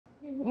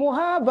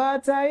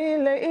muhabata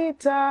ile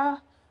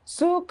ita,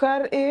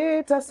 sukar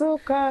ita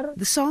sukar.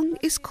 The song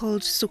is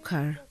called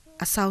Sukar,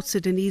 a South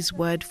Sudanese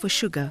word for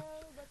sugar.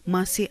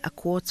 Mercy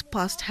Akuot's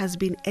past has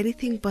been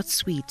anything but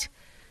sweet.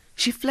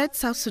 She fled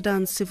South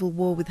Sudan's civil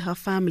war with her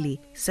family,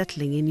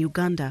 settling in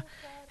Uganda.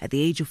 At the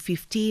age of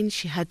 15,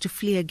 she had to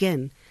flee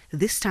again,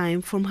 this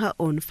time from her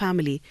own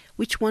family,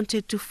 which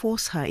wanted to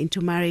force her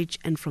into marriage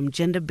and from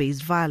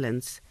gender-based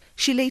violence.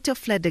 She later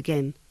fled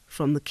again,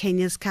 from the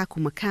Kenya's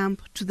Kakuma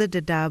camp to the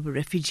Dadaab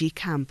refugee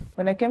camp.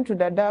 When I came to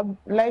Dadaab,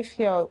 life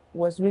here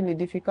was really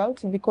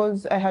difficult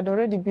because I had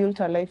already built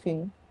a life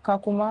in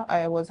Kakuma.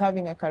 I was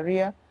having a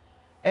career,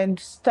 and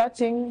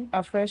starting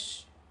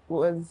afresh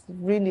was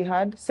really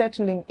hard.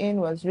 Settling in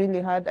was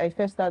really hard. I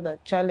faced other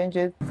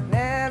challenges.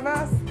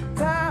 Never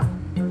stop.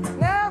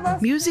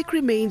 Music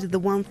remained the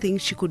one thing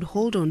she could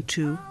hold on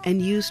to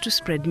and use to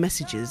spread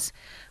messages.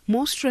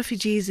 Most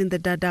refugees in the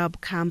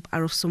Dadaab camp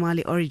are of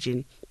Somali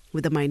origin,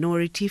 with a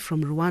minority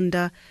from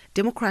Rwanda,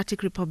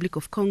 Democratic Republic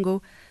of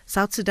Congo,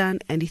 South Sudan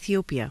and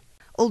Ethiopia.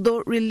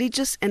 Although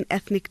religious and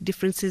ethnic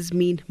differences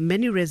mean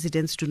many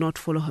residents do not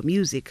follow her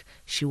music,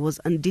 she was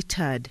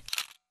undeterred.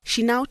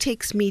 She now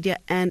takes media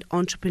and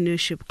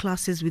entrepreneurship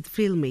classes with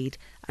FilmAid,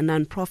 a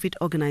non-profit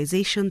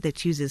organization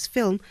that uses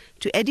film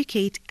to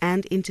educate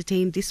and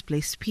entertain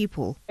displaced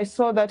people. I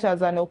saw that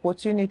as an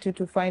opportunity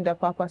to find a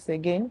purpose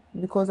again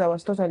because I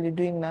was totally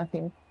doing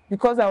nothing.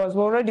 Because I was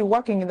already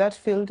working in that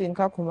field in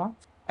Kakuma,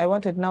 I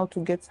wanted now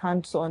to get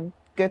hands-on,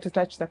 get to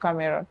touch the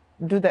camera,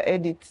 do the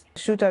edits,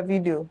 shoot a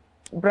video,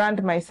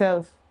 brand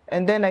myself,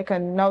 and then I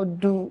can now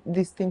do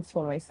these things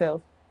for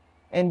myself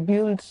and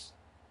build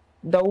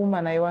the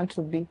woman I want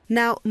to be.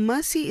 Now,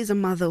 Mercy is a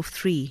mother of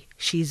 3.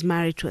 She is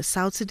married to a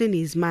South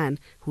Sudanese man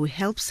who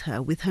helps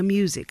her with her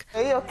music.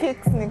 Her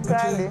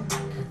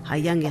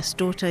youngest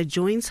daughter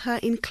joins her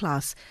in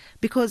class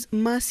because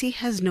Mercy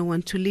has no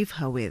one to live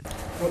her with.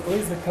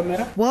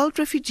 World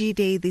Refugee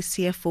Day this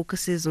year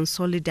focuses on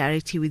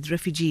solidarity with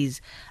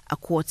refugees.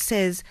 Akuot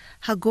says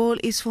her goal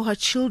is for her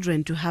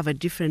children to have a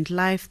different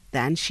life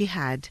than she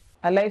had.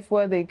 A life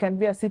where they can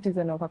be a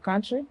citizen of a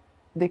country.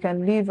 They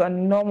can live a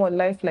normal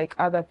life like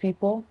other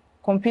people,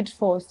 compete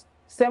for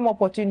same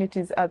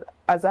opportunities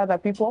as other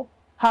people,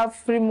 have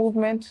free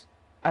movement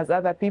as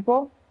other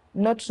people,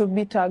 not to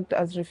be tagged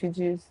as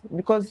refugees.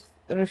 Because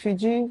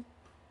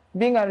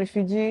being a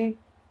refugee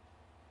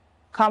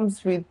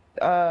comes with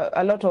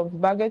a lot of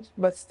baggage,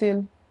 but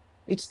still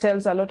it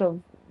tells a lot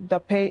of the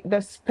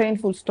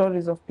painful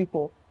stories of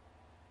people.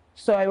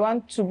 So I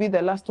want to be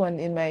the last one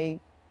in my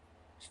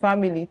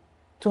family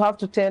to have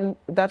to tell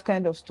that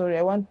kind of story.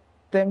 I want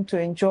them to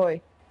enjoy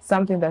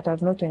something that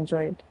I've not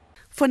enjoyed.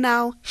 For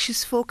now,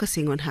 she's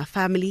focusing on her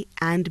family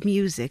and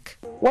music.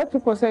 What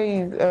people say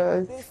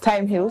is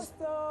time heals,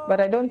 but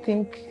I don't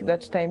think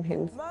that time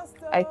heals.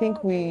 I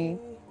think we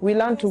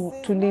learn to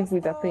live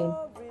with the pain.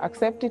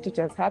 Accept it, it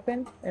has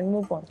happened, and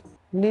move on.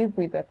 Live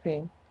with the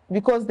pain.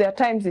 Because there are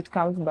times it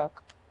comes back,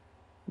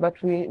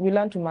 but we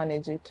learn to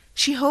manage it.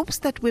 She hopes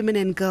that women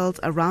and girls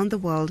around the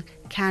world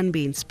can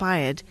be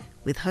inspired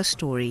with her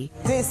story.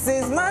 This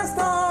is my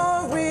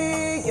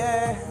story,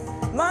 yeah,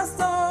 my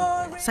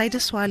story. Saida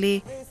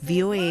Swaleh,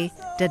 VOA,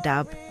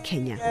 Dadaab,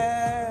 Kenya.